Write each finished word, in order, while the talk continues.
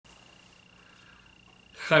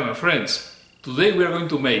Hi my friends, today we are going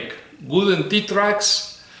to make wooden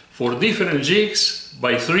T-tracks for different jigs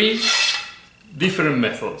by 3 different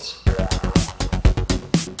methods.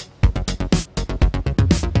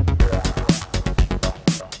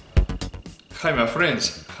 Hi my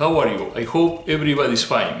friends, how are you? I hope everybody's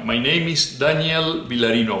fine. My name is Daniel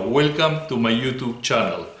Vilarino. Welcome to my YouTube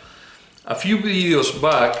channel. A few videos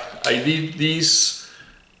back I did these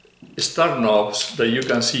star knobs that you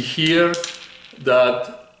can see here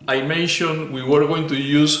that I mentioned we were going to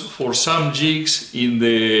use for some jigs in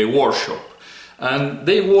the workshop, and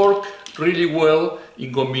they work really well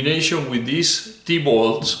in combination with these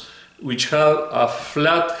T-bolts, which have a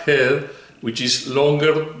flat head which is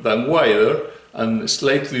longer than wider and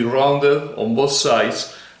slightly rounded on both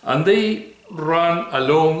sides, and they run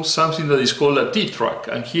along something that is called a T-track.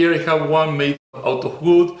 And here I have one made out of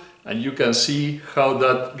wood, and you can see how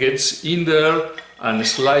that gets in there and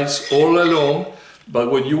slides all along. But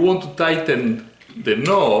when you want to tighten the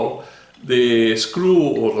knob, the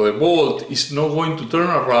screw or the bolt is not going to turn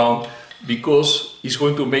around because it's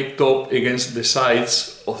going to make top against the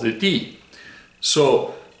sides of the T.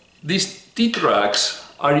 So these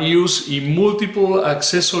T-tracks are used in multiple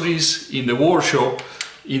accessories in the workshop,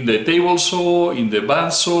 in the table saw, in the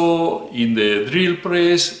bandsaw, in the drill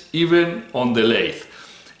press, even on the lathe.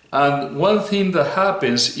 And one thing that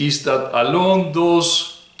happens is that along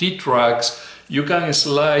those T-tracks you can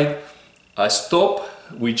slide a stop,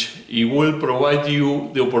 which it will provide you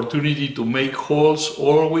the opportunity to make holes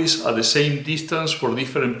always at the same distance for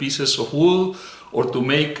different pieces of wood, or to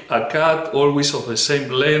make a cut always of the same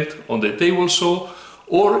length on the table saw,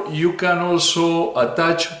 or you can also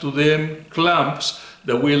attach to them clamps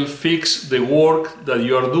that will fix the work that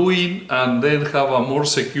you are doing and then have a more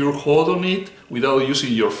secure hold on it without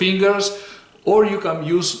using your fingers. Or you can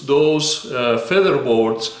use those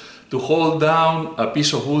featherboards to hold down a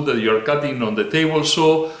piece of wood that you are cutting on the table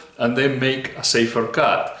saw and then make a safer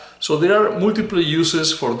cut. So there are multiple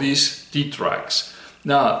uses for these T-tracks.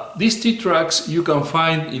 Now, these T-tracks you can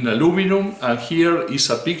find in aluminum, and here is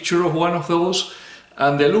a picture of one of those.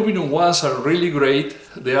 And the aluminum ones are really great.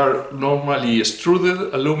 They are normally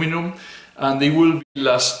extruded aluminum, and they will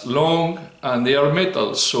last long, and they are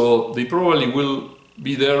metal, so they probably will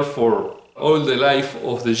be there for all the life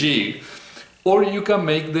of the jig. Or you can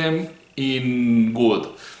make them in wood.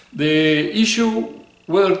 The issue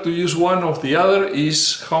whether to use one or the other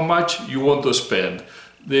is how much you want to spend.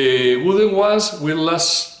 The wooden ones will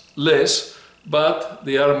last less, but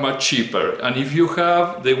they are much cheaper, and if you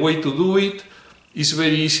have the way to do it, it's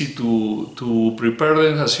very easy to prepare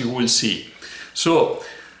them, as you will see. So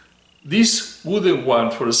this wooden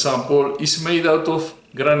one, for example, is made out of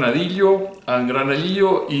Granadillo, and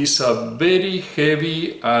Granadillo is a very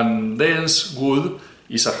heavy and dense wood.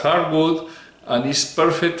 It's a hard wood and it's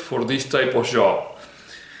perfect for this type of job.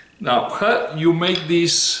 Now, how you make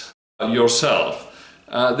this yourself?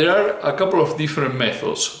 There are a couple of different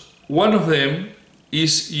methods. One of them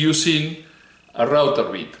is using a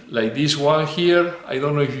router bit, like this one here. I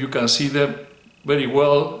don't know if you can see them very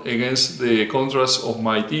well against the contrast of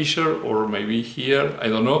my t-shirt, or maybe here, I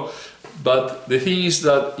don't know. But the thing is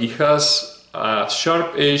that it has a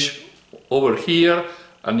sharp edge over here,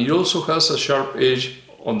 and it also has a sharp edge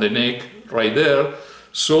on the neck right there,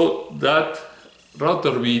 so that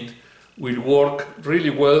router bit will work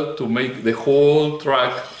really well to make the whole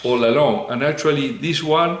track all along. And actually this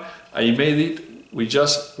one, I made it with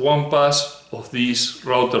just one pass of this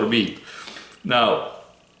router bit. Now,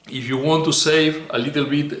 if you want to save a little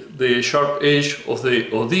bit the sharp edge of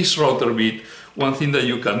this router bit, one thing that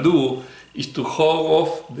you can do is to hog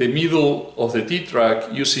off the middle of the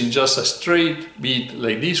T-track using just a straight bit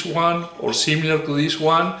like this one, or similar to this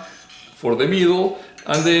one, for the middle,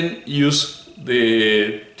 and then use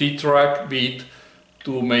the T-track bit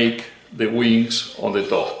to make the wings on the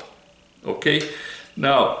top. Okay?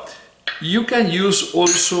 Now, you can use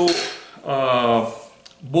also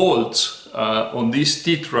bolts on these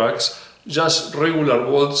T-tracks, just regular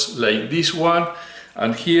bolts like this one,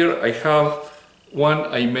 and here I have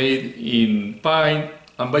one I made in pine.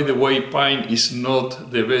 And by the way, pine is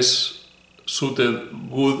not the best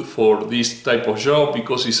suited wood for this type of job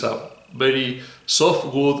because it's a very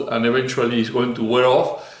soft wood and eventually it's going to wear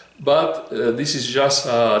off. But this is just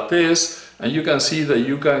a test, and you can see that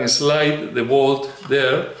you can slide the bolt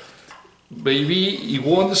there. Maybe it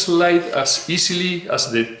won't slide as easily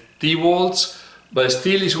as the T-bolts, but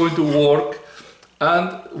still it's going to work.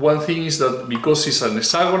 And one thing is that because it's an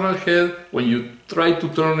hexagonal head, when you try to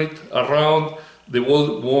turn it around, the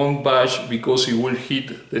bolt won't budge because it will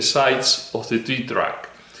hit the sides of the T-track.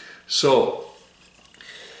 So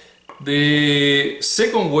The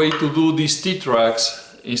second way to do these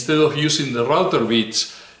T-tracks, instead of using the router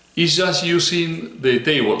bits, is just using the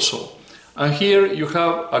table saw. And here you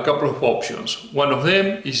have a couple of options. One of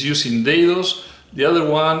them is using dados, the other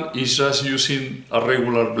one is just using a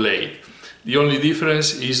regular blade. The only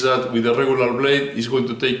difference is that with a regular blade it's going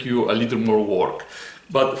to take you a little more work.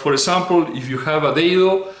 But for example, if you have a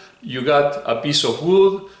dado, you got a piece of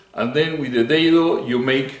wood, and then with the dado you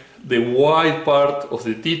make the wide part of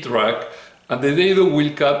the T-track, and the dado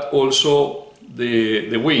will cut also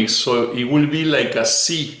the wings, so it will be like a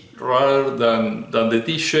C rather than the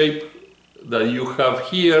T shape that you have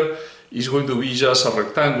here is going to be just a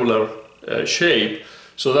rectangular shape.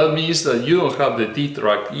 So that means that you don't have the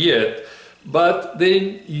T-track yet, but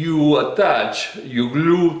then you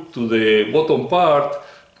glue to the bottom part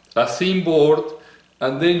a thin board,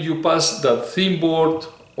 and then you pass that thin board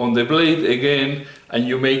on the blade again, and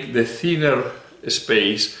you make the thinner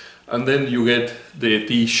space, and then you get the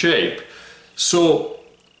T shape. So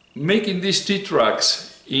making these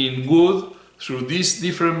T-tracks in wood through these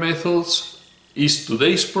different methods is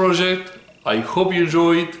today's project. I hope you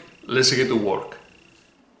enjoy it. Let's get to work.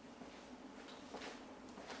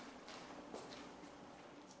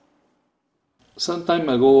 Some time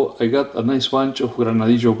ago I got a nice bunch of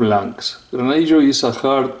Granadillo blanks. Granadillo is a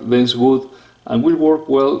hard, dense wood and will work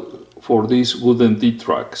well for these wooden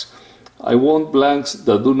T-tracks. I want blanks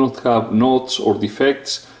that do not have knots or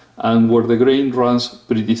defects and where the grain runs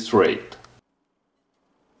pretty straight.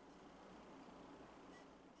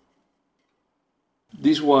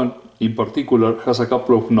 This one in particular has a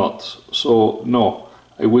couple of knots, so no,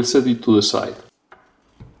 I will set it to the side.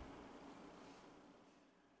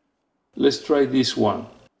 Let's try this one.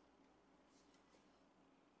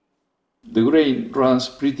 The grain runs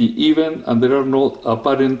pretty even and there are no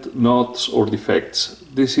apparent knots or defects.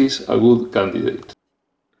 This is a good candidate.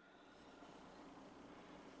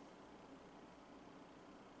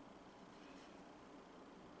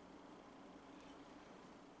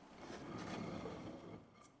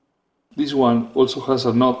 This one also has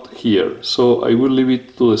a knot here, so I will leave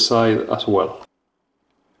it to the side as well.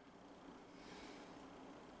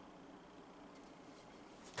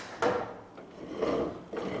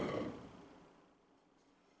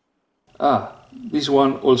 This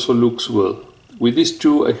one also looks good. With these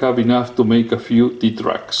two I have enough to make a few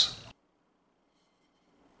T-tracks.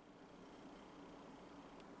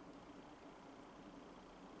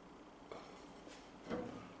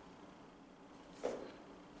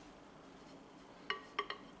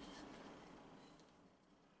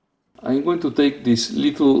 I'm going to take this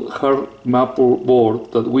little hard maple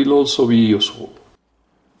board that will also be useful.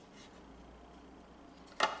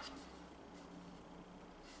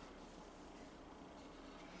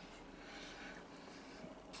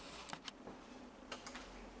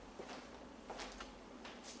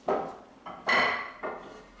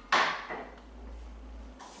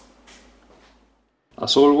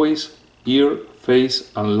 As always, ear,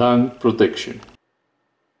 face and lung protection.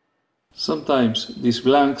 Sometimes these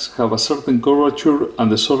blanks have a certain curvature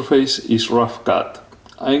and the surface is rough cut.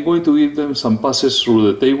 I am going to give them some passes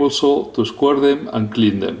through the table saw to square them and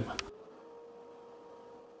clean them.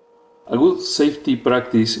 A good safety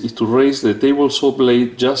practice is to raise the table saw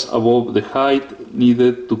blade just above the height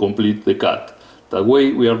needed to complete the cut. That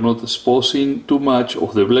way we are not exposing too much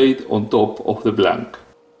of the blade on top of the blank.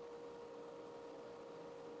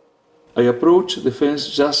 I approach the fence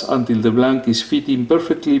just until the blank is fitting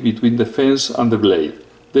perfectly between the fence and the blade.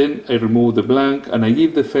 Then I remove the blank and I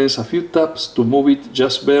give the fence a few taps to move it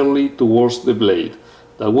just barely towards the blade.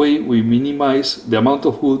 That way we minimize the amount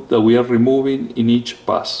of wood that we are removing in each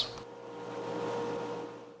pass.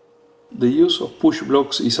 The use of push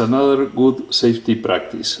blocks is another good safety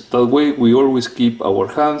practice. That way we always keep our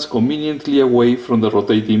hands conveniently away from the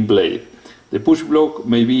rotating blade. The push block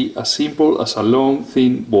may be as simple as a long,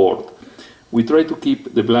 thin board. We try to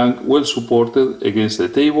keep the blank well supported against the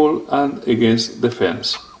table and against the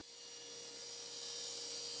fence.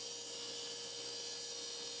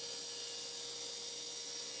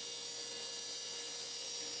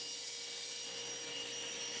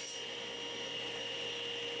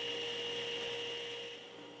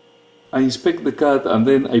 I inspect the cut and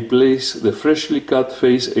then I place the freshly cut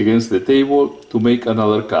face against the table to make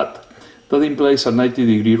another cut. That implies a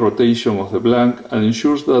 90-degree rotation of the blank and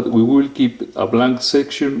ensures that we will keep a blank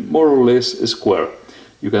section more or less square.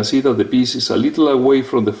 You can see that the piece is a little away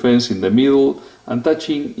from the fence in the middle and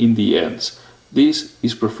touching in the ends. This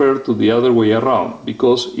is preferred to the other way around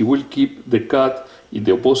because it will keep the cut in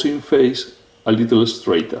the opposing face a little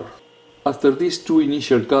straighter. After these two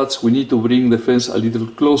initial cuts, we need to bring the fence a little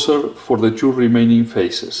closer for the two remaining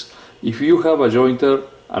faces. If you have a jointer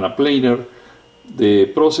and a planer, the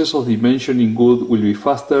process of dimensioning wood will be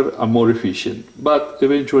faster and more efficient, but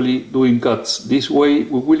eventually doing cuts this way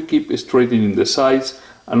we will keep straightening the sides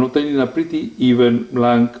and obtaining a pretty even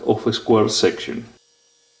blank of a square section.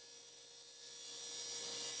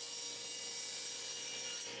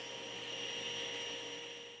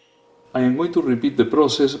 I am going to repeat the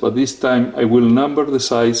process, but this time I will number the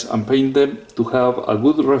sides and paint them to have a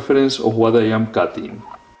good reference of what I am cutting.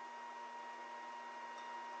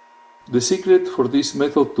 The secret for this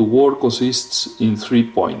method to work consists in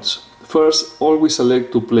 3 points. First, always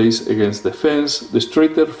select to place against the fence the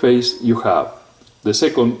straighter face you have. The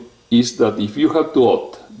second is that if you have to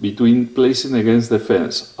opt between placing against the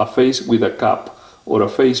fence a face with a cap or a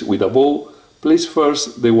face with a bow, place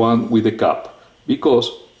first the one with the cap,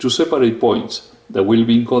 because two separate points that will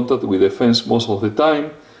be in contact with the fence most of the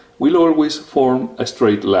time will always form a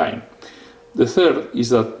straight line. The third is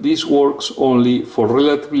that this works only for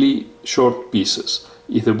relatively short pieces.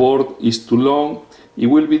 If the board is too long, it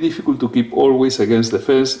will be difficult to keep always against the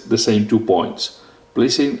fence the same 2 points.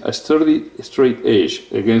 Placing a sturdy straight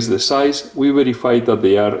edge against the sides, we verify that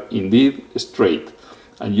they are indeed straight,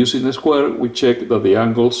 and using a square we check that the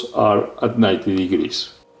angles are at 90 degrees.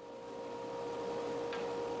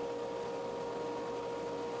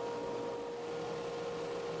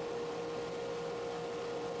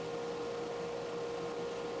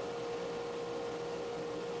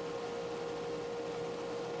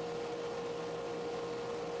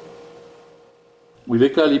 With a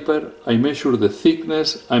caliper, I measure the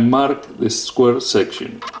thickness and mark the square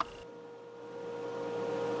section.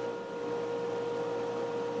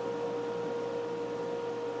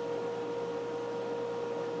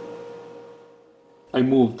 I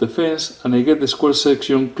move the fence and I get the square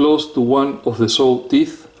section close to one of the saw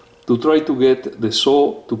teeth to try to get the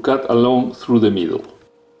saw to cut along through the middle.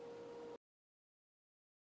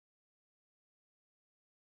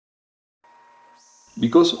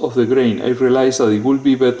 Because of the grain, I realized that it would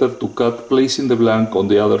be better to cut placing the blank on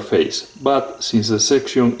the other face, but since the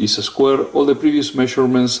section is a square, all the previous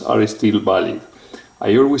measurements are still valid.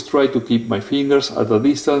 I always try to keep my fingers at a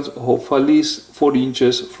distance of at least 4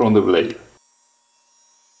 inches from the blade.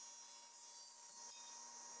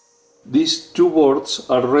 These 2 boards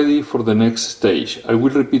are ready for the next stage. I will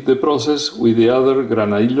repeat the process with the other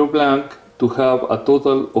Granadillo blank to have a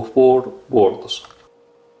total of 4 boards.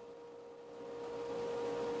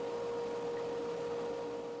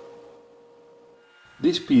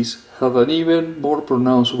 This piece had an even more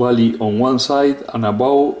pronounced valley on one side and a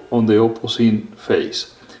bow on the opposite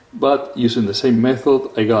face, but using the same method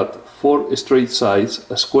I got 4 straight sides,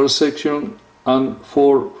 a square section and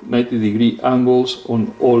 4 90-degree angles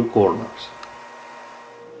on all corners.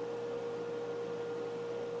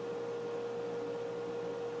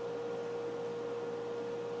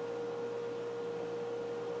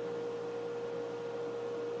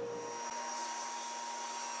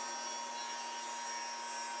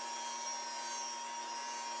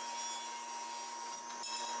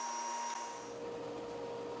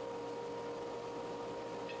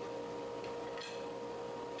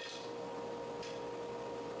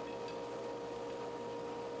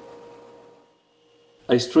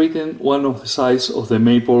 I straightened one of the sides of the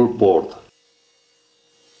maple board.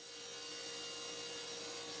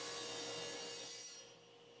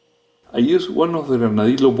 I use one of the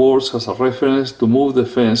Granadillo boards as a reference to move the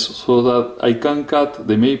fence so that I can cut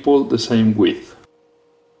the maple the same width.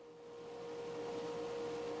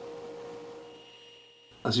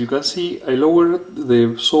 As you can see, I lowered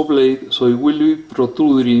the saw blade so it will be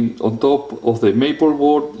protruding on top of the maple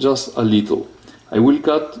board just a little. I will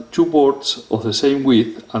cut 2 boards of the same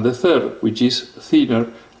width, and the third, which is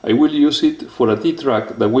thinner, I will use it for a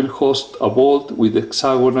T-track that will host a bolt with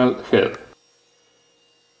hexagonal head.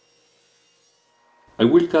 I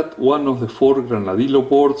will cut one of the 4 Granadillo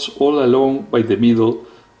boards all along by the middle,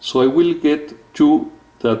 so I will get 2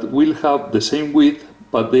 that will have the same width,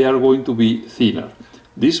 but they are going to be thinner.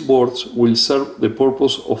 These boards will serve the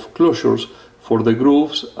purpose of closures for the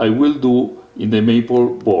grooves I will do in the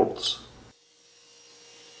maple boards.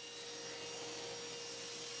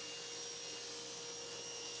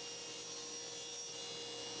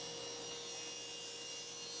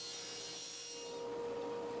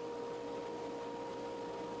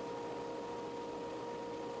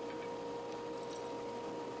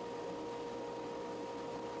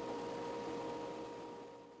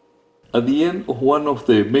 At the end of one of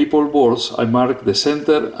the maple boards I mark the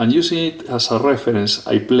center, and using it as a reference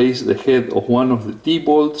I place the head of one of the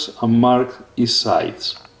T-bolts and mark its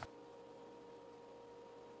sides.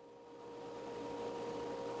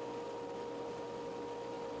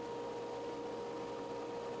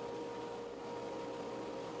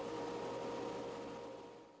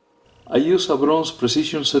 I use a bronze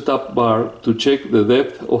precision setup bar to check the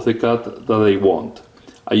depth of the cut that I want.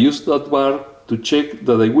 I use that bar to check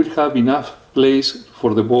that I will have enough place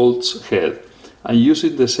for the bolt's head, and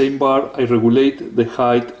using the same bar I regulate the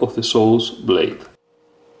height of the saw's blade.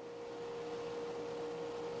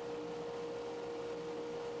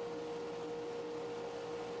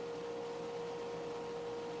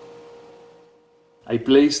 I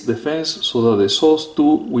place the fence so that the saw's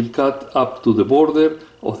tool will cut up to the border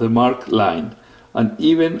of the marked line, and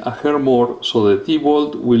even a hair more so the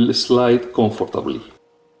T-bolt will slide comfortably.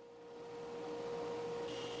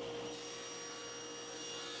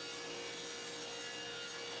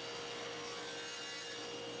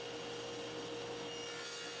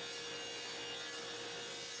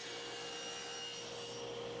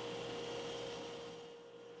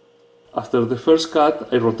 After the first cut,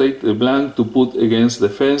 I rotate the blank to put against the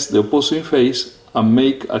fence the opposing face and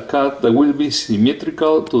make a cut that will be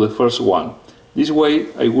symmetrical to the first one. This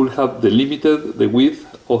way I will have delimited the width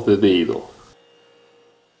of the dado.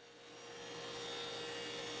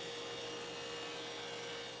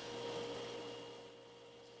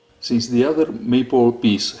 Since the other maple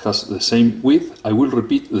piece has the same width, I will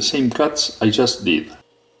repeat the same cuts I just did.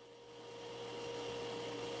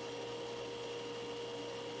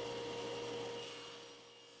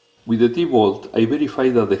 With the T-bolt, I verify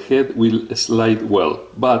that the head will slide well,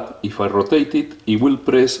 but if I rotate it, it will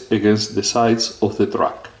press against the sides of the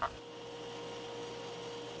truck.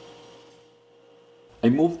 I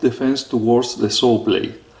move the fence towards the saw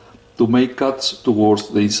blade to make cuts towards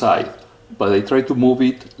the inside, but I try to move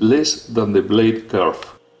it less than the blade curve.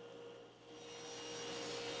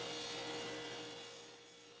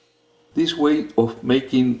 This way of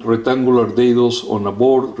making rectangular dados on a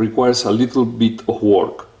board requires a little bit of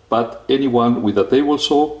work, but anyone with a table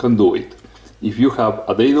saw can do it. If you have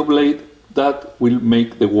a dado blade, that will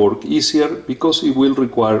make the work easier because it will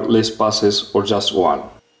require less passes or just one.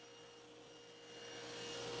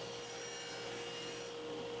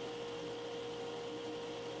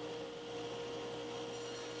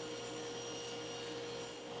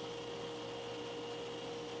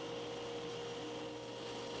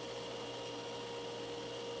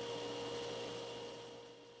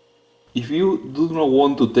 If you do not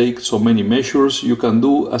want to take so many measures, you can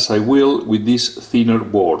do as I will with this thinner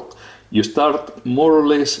board. You start more or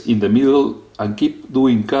less in the middle and keep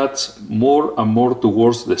doing cuts more and more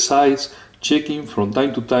towards the sides, checking from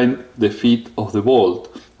time to time the fit of the bolt,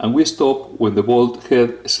 and we stop when the bolt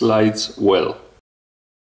head slides well.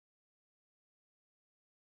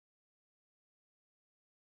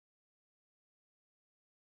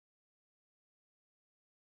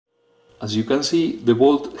 As you can see, the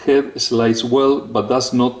bolt head slides well but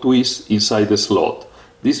does not twist inside the slot.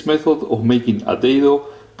 This method of making a dado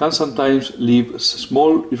can sometimes leave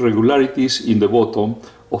small irregularities in the bottom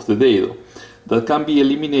of the dado that can be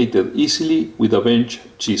eliminated easily with a bench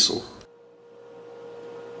chisel.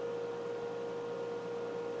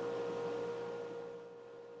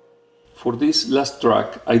 For this last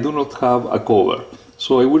track I do not have a cover,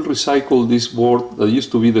 so I will recycle this board that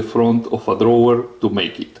used to be the front of a drawer to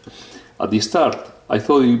make it. At the start, I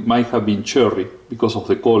thought it might have been cherry because of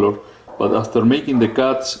the color, but after making the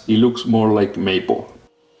cuts, it looks more like maple.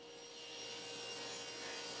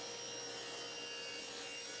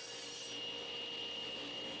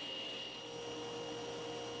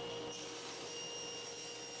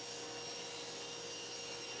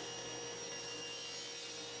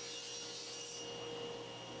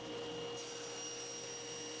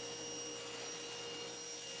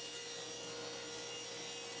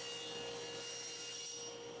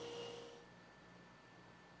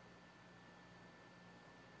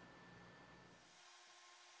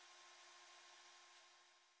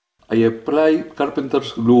 I apply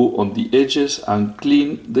carpenter's glue on the edges and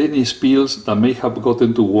clean any spills that may have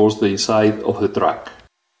gotten towards the inside of the truck.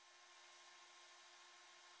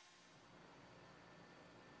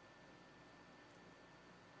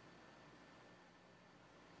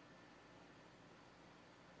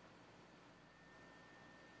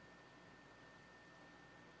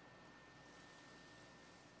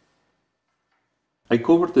 I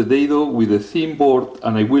cover the dado with a thin board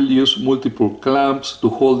and I will use multiple clamps to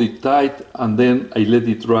hold it tight, and then I let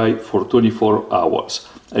it dry for 24 hours.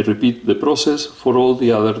 I repeat the process for all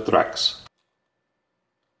the other tracks.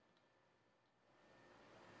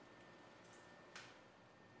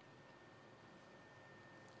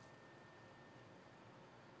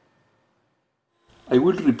 I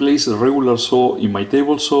will replace the regular saw in my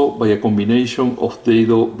table saw by a combination of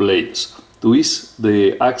dado blades. To ease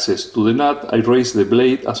the access to the nut, I raise the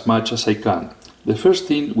blade as much as I can. The first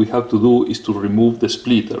thing we have to do is to remove the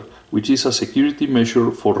splitter, which is a security measure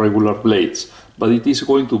for regular blades, but it is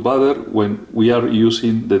going to bother when we are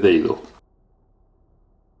using the dado.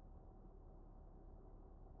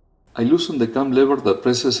 I loosen the cam lever that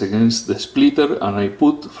presses against the splitter and I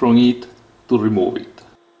put from it to remove it.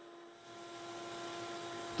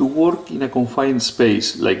 To work in a confined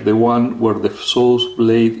space like the one where the saw's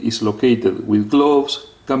blade is located with gloves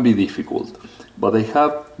can be difficult, but I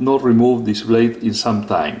have not removed this blade in some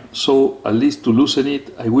time, so at least to loosen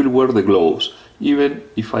it I will wear the gloves, even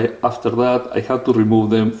if after that I have to remove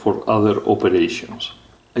them for other operations.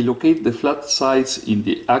 I locate the flat sides in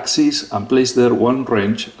the axis and place there one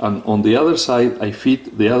wrench, and on the other side I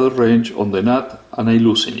fit the other wrench on the nut and I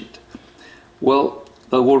loosen it. Well,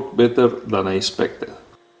 that worked better than I expected.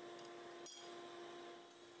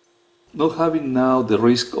 Not having now the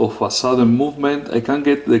risk of a sudden movement, I can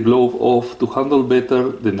get the glove off to handle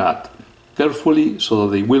better the nut. Carefully, so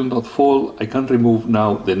that they will not fall, I can remove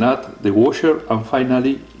now the nut, the washer and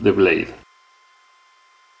finally the blade.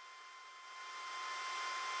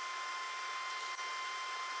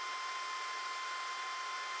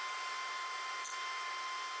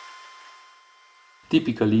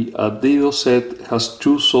 Typically, a dado set has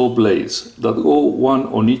two saw blades that go one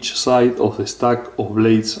on each side of the stack of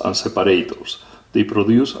blades and separators. They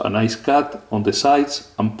produce a nice cut on the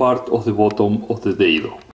sides and part of the bottom of the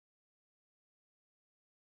dado.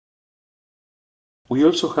 We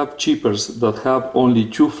also have chippers that have only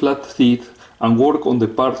two flat teeth and work on the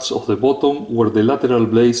parts of the bottom where the lateral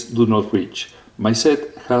blades do not reach. My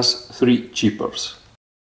set has 3 chippers.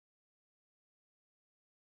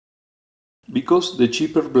 Because the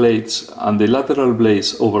chipper blades and the lateral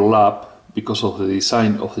blades overlap because of the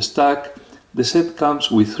design of the stack, the set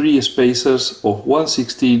comes with 3 spacers of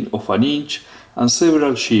 1/16 of an inch and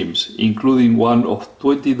several shims, including one of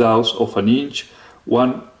 20 thous of an inch,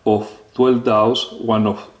 one of 12 thous, one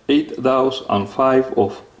of 8 thous and 5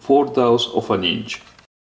 of 4 thous of an inch.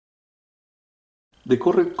 The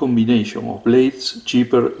correct combination of blades,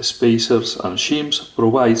 chipper, spacers and shims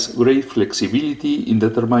provides great flexibility in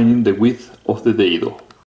determining the width of the dado.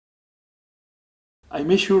 I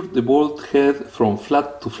measured the bolt head from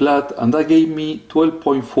flat to flat and that gave me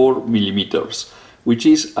 12.4 mm, which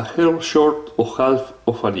is a hair short of half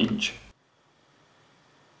of an inch.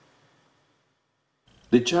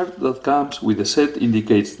 The chart that comes with the set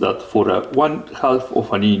indicates that for a 1/2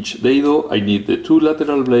 of an inch dado I need the 2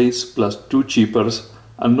 lateral blades plus 2 chippers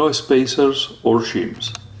and no spacers or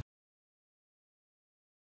shims.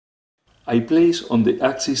 I place on the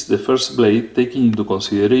axis the first blade, taking into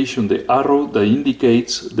consideration the arrow that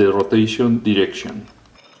indicates the rotation direction.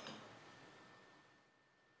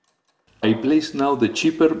 I place now the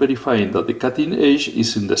chipper, verifying that the cutting edge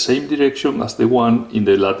is in the same direction as the one in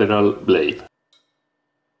the lateral blade.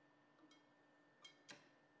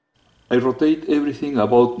 I rotate everything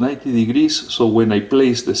about 90 degrees, so when I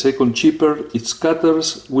place the second chipper, its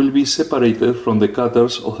cutters will be separated from the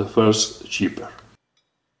cutters of the first chipper.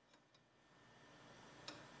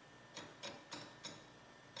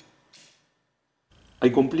 I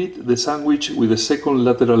complete the sandwich with the second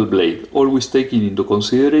lateral blade, always taking into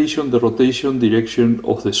consideration the rotation direction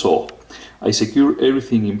of the saw. I secure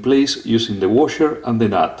everything in place using the washer and the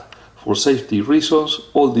nut. For safety reasons,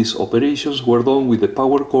 all these operations were done with the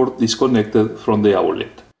power cord disconnected from the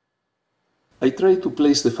outlet. I tried to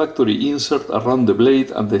place the factory insert around the blade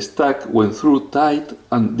and the stack went through tight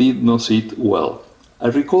and did not sit well. I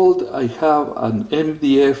recalled I have an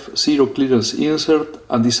MDF zero clearance insert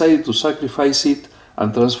and decided to sacrifice it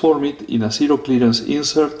and transform it in a zero clearance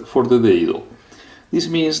insert for the dado. This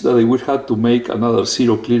means that I will have to make another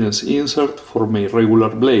zero clearance insert for my regular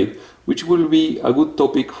blade, which will be a good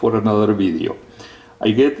topic for another video.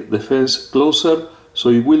 I get the fence closer so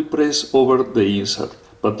it will press over the insert,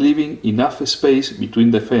 but leaving enough space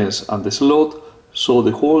between the fence and the slot so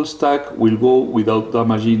the whole stack will go without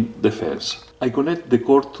damaging the fence. I connect the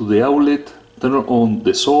cord to the outlet, turn on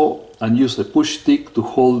the saw and use the push stick to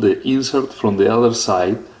hold the insert from the other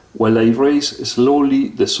side while I raise slowly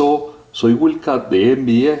the saw so it will cut the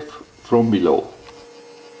MDF from below.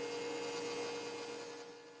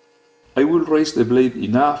 I will raise the blade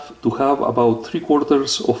enough to have about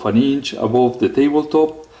 3/4 of an inch above the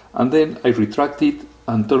tabletop and then I retract it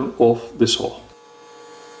and turn off the saw.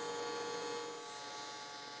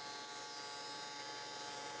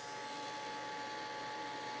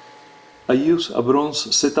 I use a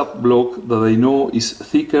bronze setup block that I know is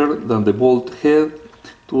thicker than the bolt head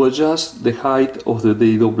to adjust the height of the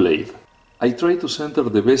dado blade. I try to center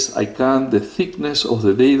the best I can the thickness of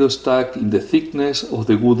the dado stack in the thickness of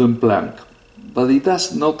the wooden plank. but it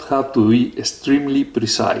does not have to be extremely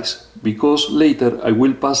precise, because later I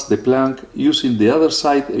will pass the plank using the other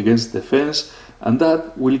side against the fence, and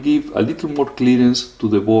that will give a little more clearance to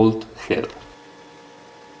the bolt head.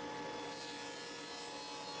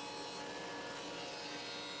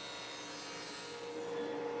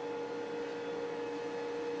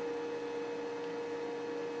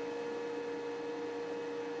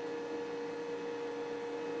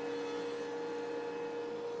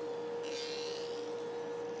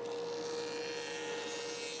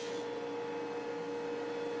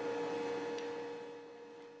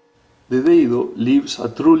 The dado leaves a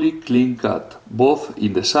truly clean cut, both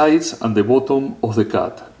in the sides and the bottom of the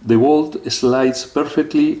cut. The bolt slides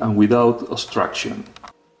perfectly and without obstruction.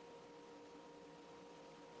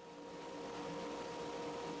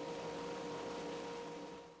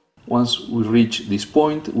 Once we reach this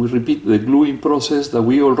point, we repeat the gluing process that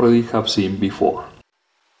we already have seen before.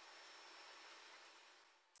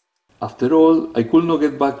 After all, I could not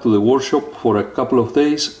get back to the workshop for a couple of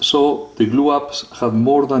days, so the glue-ups had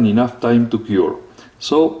more than enough time to cure.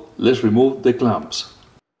 So let's remove the clamps.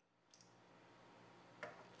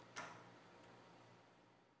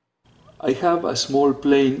 I have a small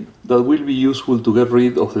plane that will be useful to get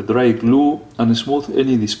rid of the dry glue and smooth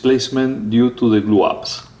any displacement due to the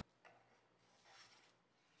glue-ups.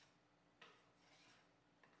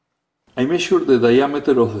 I measured the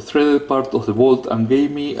diameter of the threaded part of the bolt and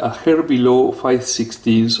gave me a hair below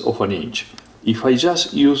 5/16 of an inch. If I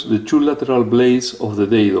just use the two lateral blades of the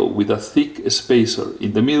dado with a thick spacer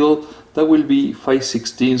in the middle, that will be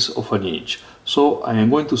 5/16 of an inch. So I am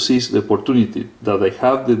going to seize the opportunity that I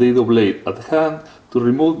have the dado blade at hand to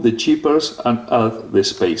remove the chippers and add the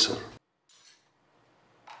spacer.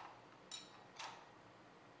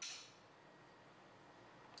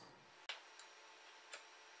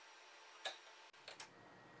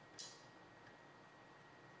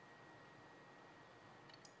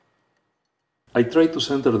 I try to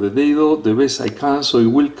center the dado the best I can so it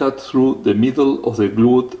will cut through the middle of the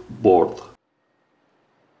glued board.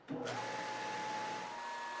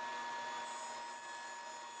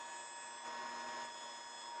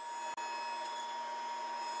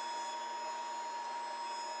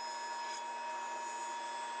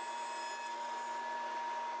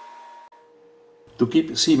 To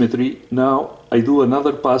keep symmetry, now I do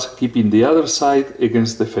another pass keeping the other side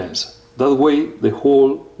against the fence. That way the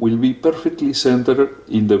hole will be perfectly centered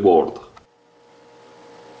in the board.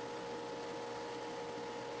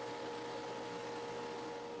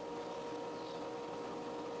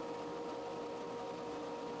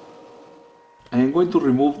 I am going to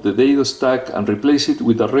remove the dado stack and replace it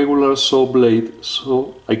with a regular saw blade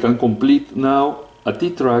so I can complete now a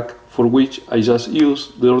T-track for which I just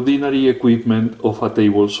use the ordinary equipment of a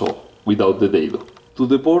table saw without the dado. To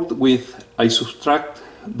the board width I subtract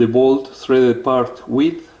the bolt threaded part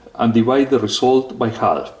width and divide the result by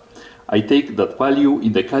half. I take that value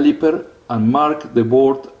in the caliper and mark the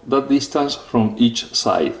board that distance from each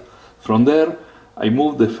side. From there I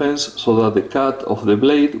move the fence so that the cut of the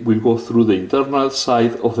blade will go through the internal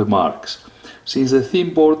side of the marks. Since the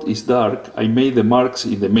thin board is dark, I made the marks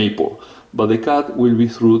in the maple, but the cut will be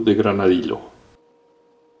through the Granadillo.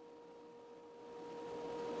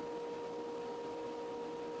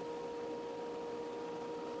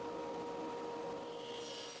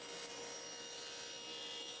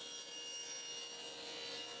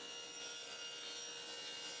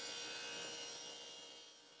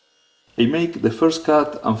 I make the first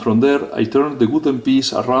cut and from there I turn the wooden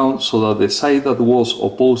piece around so that the side that was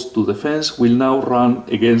opposed to the fence will now run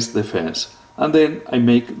against the fence, and then I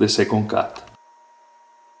make the second cut.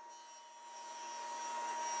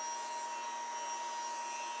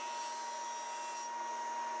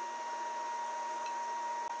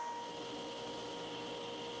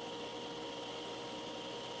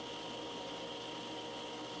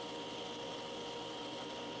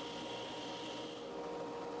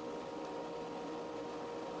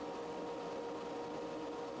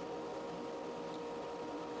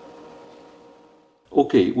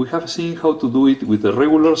 Okay, we have seen how to do it with a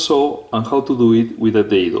regular saw and how to do it with a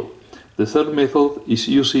dado. The third method is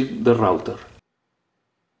using the router.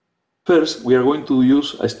 First, we are going to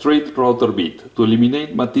use a straight router bit to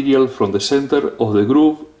eliminate material from the center of the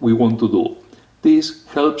groove we want to do. This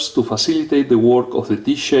helps to facilitate the work of the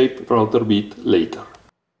T-shaped router bit later.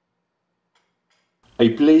 I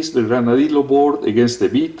place the Granadillo board against the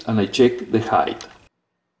bit and I check the height.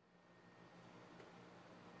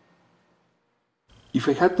 If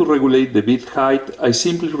I had to regulate the bit height, I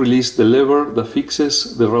simply release the lever that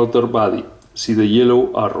fixes the router body, see the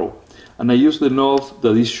yellow arrow. and I use the knob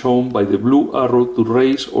that is shown by the blue arrow to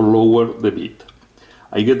raise or lower the bit.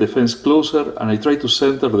 I get the fence closer and I try to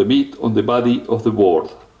center the bit on the body of the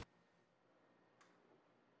board.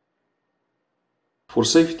 For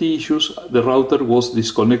safety issues, the router was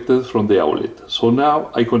disconnected from the outlet, so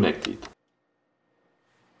now I connect it.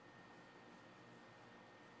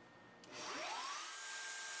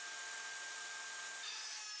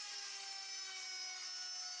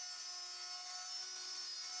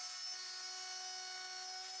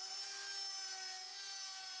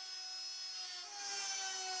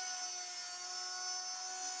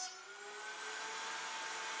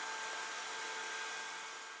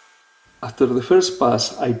 After the first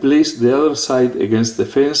pass, I place the other side against the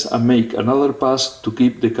fence and make another pass to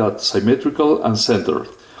keep the cut symmetrical and centered.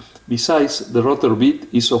 Besides, the rotor bit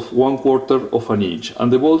is of 1/4 of an inch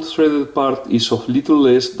and the bolt threaded part is of little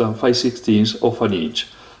less than 5/16 of an inch.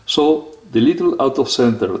 So, the little out of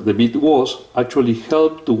center the bit was actually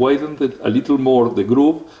helped to widen a little more the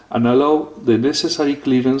groove and allow the necessary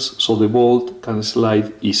clearance so the bolt can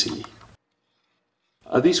slide easily.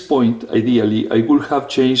 At this point, ideally, I would have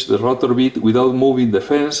changed the rotor bit without moving the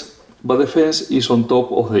fence, but the fence is on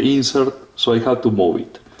top of the insert, so I had to move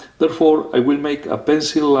it. Therefore, I will make a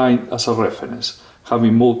pencil line as a reference.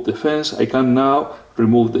 Having moved the fence, I can now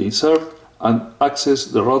remove the insert and access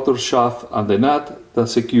the rotor shaft and the nut that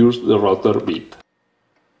secures the rotor bit.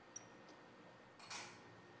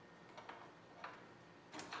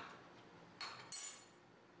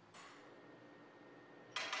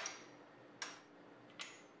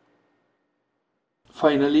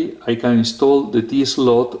 Finally, I can install the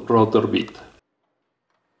T-slot rotor bit.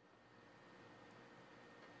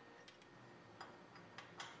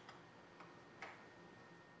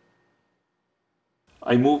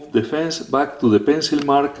 I move the fence back to the pencil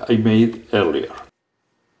mark I made earlier.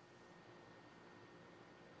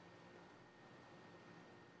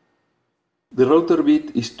 The rotor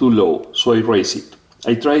bit is too low, so I raise it.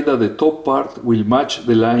 I try that the top part will match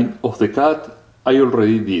the line of the cut. I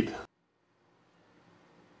already did.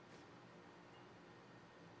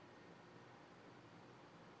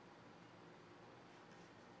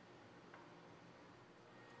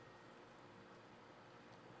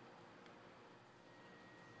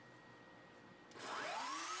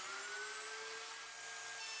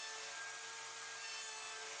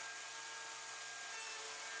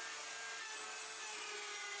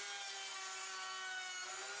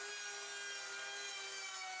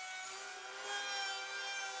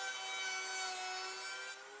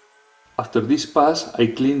 After this pass, I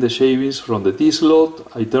clean the shavings from the T-slot,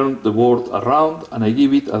 I turn the board around and I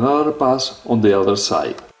give it another pass on the other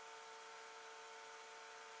side.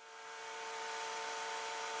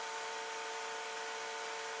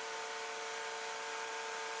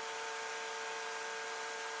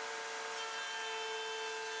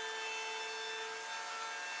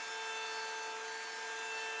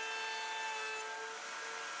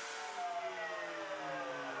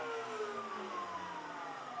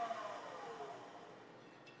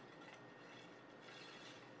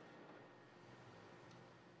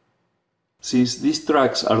 Since these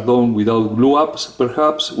tracks are done without glue-ups,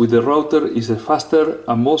 perhaps with the router is the faster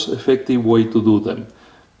and most effective way to do them.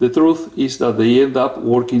 The truth is that they end up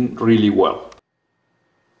working really well.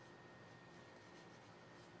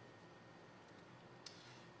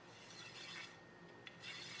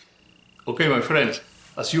 Okay, my friends,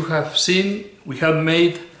 as you have seen, we have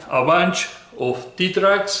made a bunch of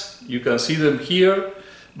T-tracks. You can see them here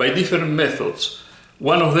by different methods.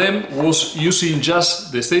 One of them was using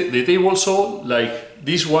just the table saw, like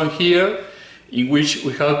this one here, in which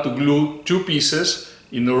we had to glue two pieces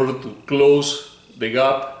in order to close the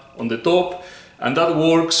gap on the top, and that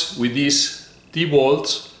works with these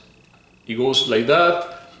T-bolts. It goes like that,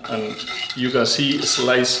 and you can see it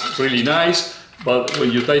slides really nice, but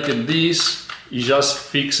when you tighten this, it just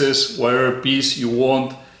fixes whatever piece you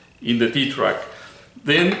want in the T-track.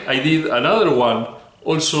 Then I did another one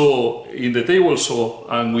also in the table saw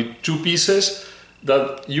and with two pieces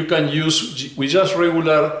that you can use with just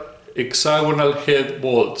regular hexagonal head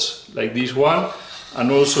bolts like this one,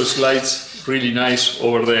 and also slides really nice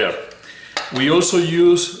over there. We also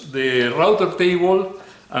use the router table,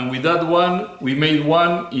 and with that one we made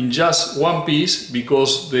one in just one piece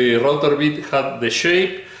because the router bit had the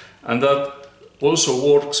shape, and that also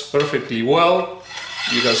works perfectly well.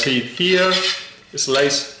 You can see it here, it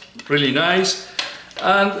slides really nice.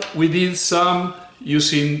 And we did some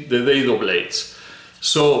using the dado blades.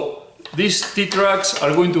 So these T-tracks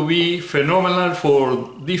are going to be phenomenal for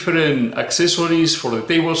different accessories for the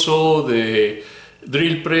table saw, the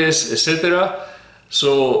drill press, etc.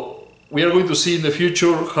 So we are going to see in the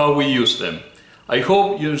future how we use them. I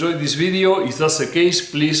hope you enjoyed this video. If that's the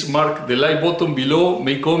case, please mark the like button below,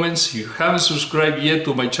 make comments. If you haven't subscribed yet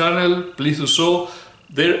to my channel, please do so.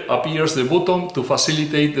 There appears the button to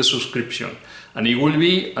facilitate the subscription. And it will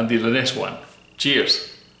be until the next one.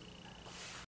 Cheers!